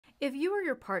If you or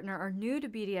your partner are new to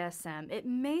BDSM, it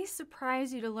may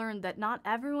surprise you to learn that not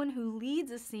everyone who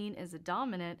leads a scene is a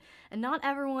dominant, and not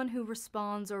everyone who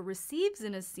responds or receives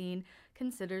in a scene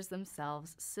considers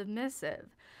themselves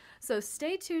submissive. So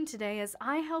stay tuned today as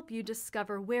I help you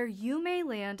discover where you may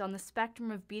land on the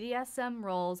spectrum of BDSM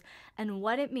roles and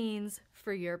what it means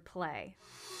for your play.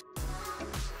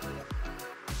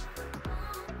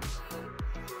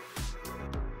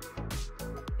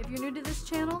 If you're new to this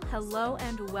channel, hello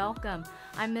and welcome.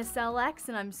 I'm Miss Elle,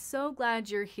 and I'm so glad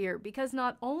you're here because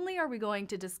not only are we going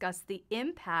to discuss the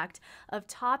impact of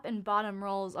top and bottom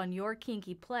roles on your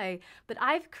kinky play, but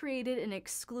I've created an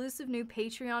exclusive new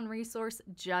Patreon resource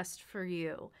just for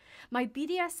you. My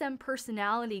BDSM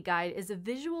personality guide is a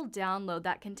visual download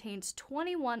that contains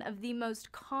 21 of the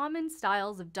most common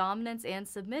styles of dominance and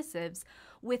submissives,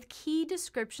 with key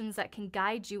descriptions that can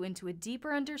guide you into a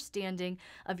deeper understanding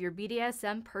of your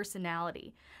BDSM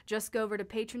personality. Just go over to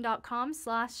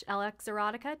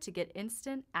patreon.com/LXerotica to get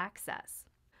instant access.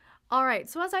 Alright,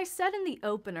 so as I said in the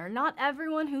opener, not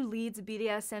everyone who leads a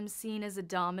BDSM scene is a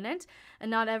dominant, and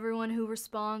not everyone who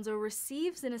responds or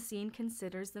receives in a scene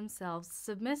considers themselves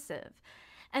submissive.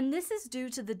 And this is due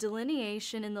to the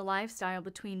delineation in the lifestyle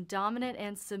between dominant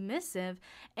and submissive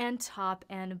and top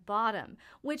and bottom,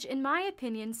 which in my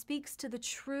opinion speaks to the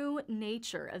true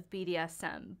nature of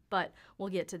BDSM, but we'll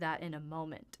get to that in a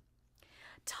moment.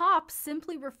 Top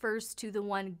simply refers to the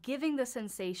one giving the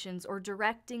sensations or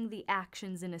directing the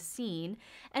actions in a scene,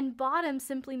 and bottom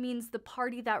simply means the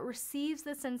party that receives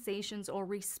the sensations or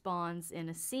responds in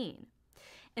a scene.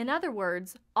 In other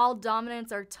words, all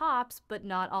dominants are tops, but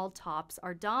not all tops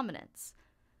are dominants.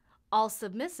 All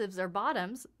submissives are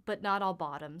bottoms, but not all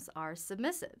bottoms are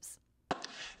submissives.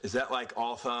 Is that like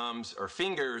all thumbs are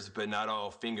fingers, but not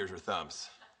all fingers are thumbs?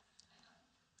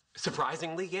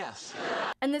 Surprisingly, yes.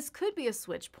 And this could be a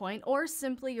switch point or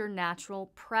simply your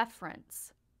natural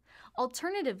preference.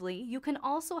 Alternatively, you can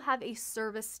also have a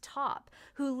service top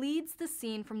who leads the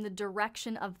scene from the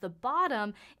direction of the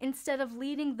bottom instead of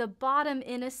leading the bottom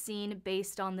in a scene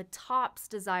based on the top's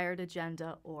desired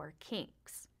agenda or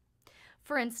kinks.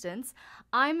 For instance,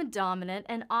 I'm a dominant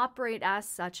and operate as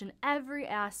such in every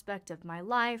aspect of my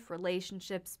life,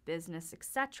 relationships, business,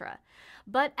 etc.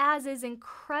 But as is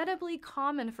incredibly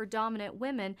common for dominant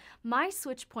women, my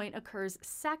switch point occurs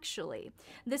sexually.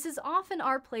 This is often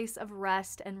our place of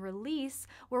rest and release,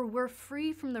 where we're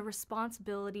free from the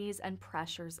responsibilities and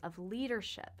pressures of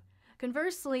leadership.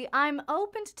 Conversely, I'm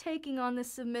open to taking on the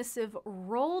submissive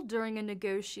role during a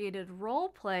negotiated role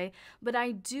play, but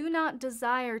I do not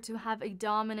desire to have a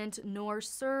dominant nor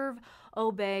serve,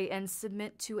 obey, and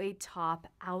submit to a top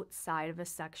outside of a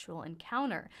sexual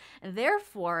encounter. And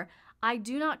therefore, I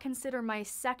do not consider my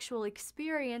sexual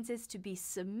experiences to be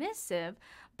submissive,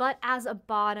 but as a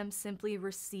bottom simply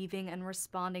receiving and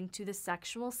responding to the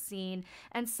sexual scene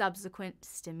and subsequent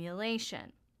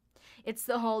stimulation. It's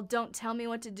the whole don't tell me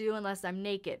what to do unless I'm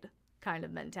naked kind of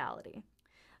mentality.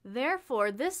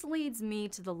 Therefore, this leads me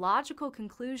to the logical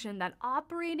conclusion that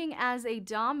operating as a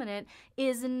dominant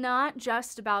is not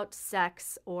just about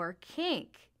sex or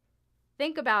kink.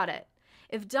 Think about it.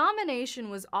 If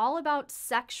domination was all about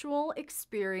sexual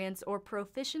experience or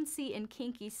proficiency in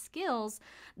kinky skills,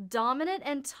 dominant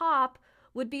and top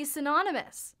would be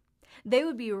synonymous. They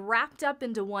would be wrapped up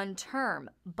into one term,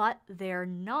 but they're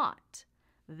not.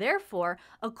 Therefore,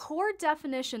 a core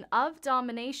definition of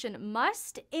domination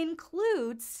must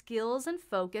include skills and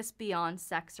focus beyond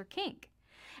sex or kink.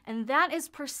 And that is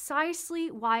precisely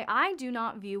why I do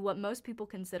not view what most people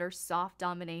consider soft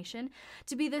domination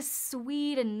to be this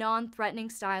sweet and non-threatening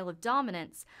style of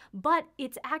dominance, but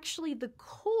it's actually the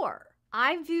core.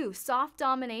 I view soft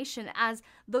domination as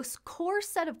the core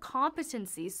set of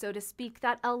competencies, so to speak,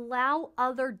 that allow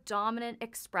other dominant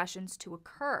expressions to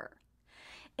occur.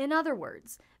 In other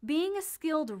words, being a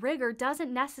skilled rigger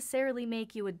doesn't necessarily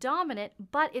make you a dominant,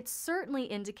 but it certainly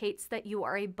indicates that you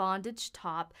are a bondage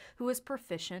top who is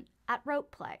proficient at rope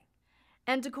play.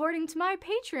 And according to my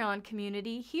Patreon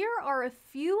community, here are a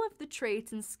few of the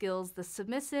traits and skills the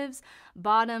submissives,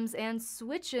 bottoms, and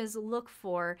switches look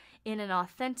for in an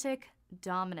authentic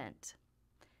dominant.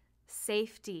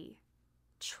 Safety,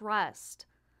 trust,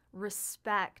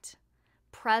 respect,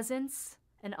 presence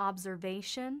and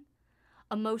observation,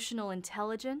 emotional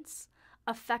intelligence,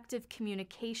 effective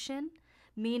communication,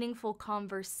 meaningful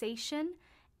conversation,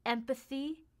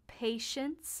 empathy,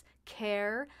 patience,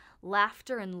 care,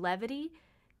 laughter and levity,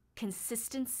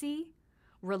 consistency,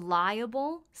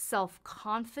 reliable,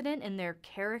 self-confident in their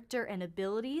character and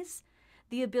abilities,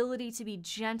 the ability to be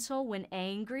gentle when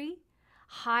angry,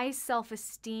 high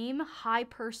self-esteem, high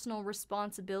personal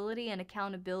responsibility and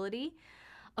accountability,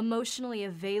 emotionally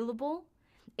available,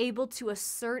 able to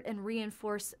assert and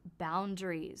reinforce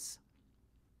boundaries.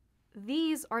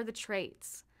 These are the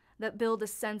traits that build a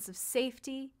sense of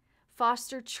safety,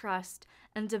 foster trust,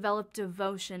 and develop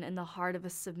devotion in the heart of a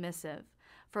submissive,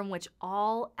 from which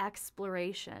all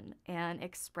exploration and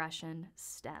expression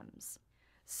stems.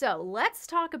 So let's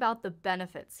talk about the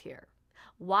benefits here.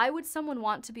 Why would someone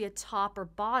want to be a top or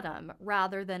bottom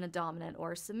rather than a dominant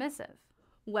or submissive?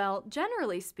 Well,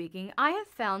 generally speaking, I have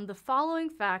found the following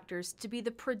factors to be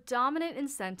the predominant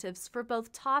incentives for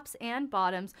both tops and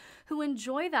bottoms who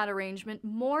enjoy that arrangement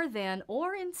more than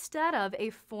or instead of a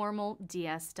formal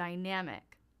DS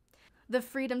dynamic. The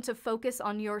freedom to focus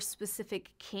on your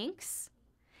specific kinks,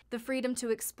 the freedom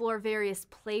to explore various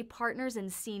play partners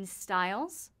and scene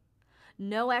styles,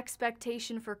 no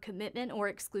expectation for commitment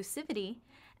or exclusivity,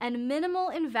 and minimal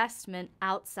investment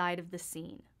outside of the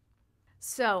scene.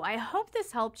 So, I hope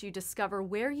this helped you discover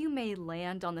where you may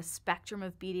land on the spectrum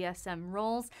of BDSM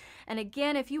roles. And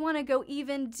again, if you want to go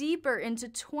even deeper into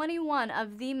 21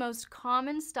 of the most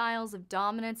common styles of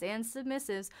dominance and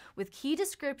submissives with key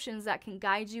descriptions that can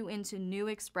guide you into new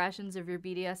expressions of your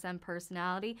BDSM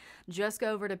personality, just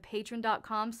go over to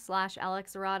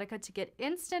patreon.com/LXerotica to get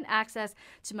instant access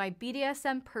to my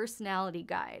BDSM personality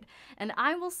guide. And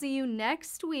I will see you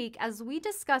next week as we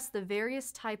discuss the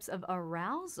various types of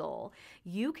arousal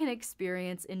you can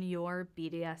experience in your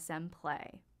BDSM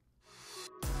play.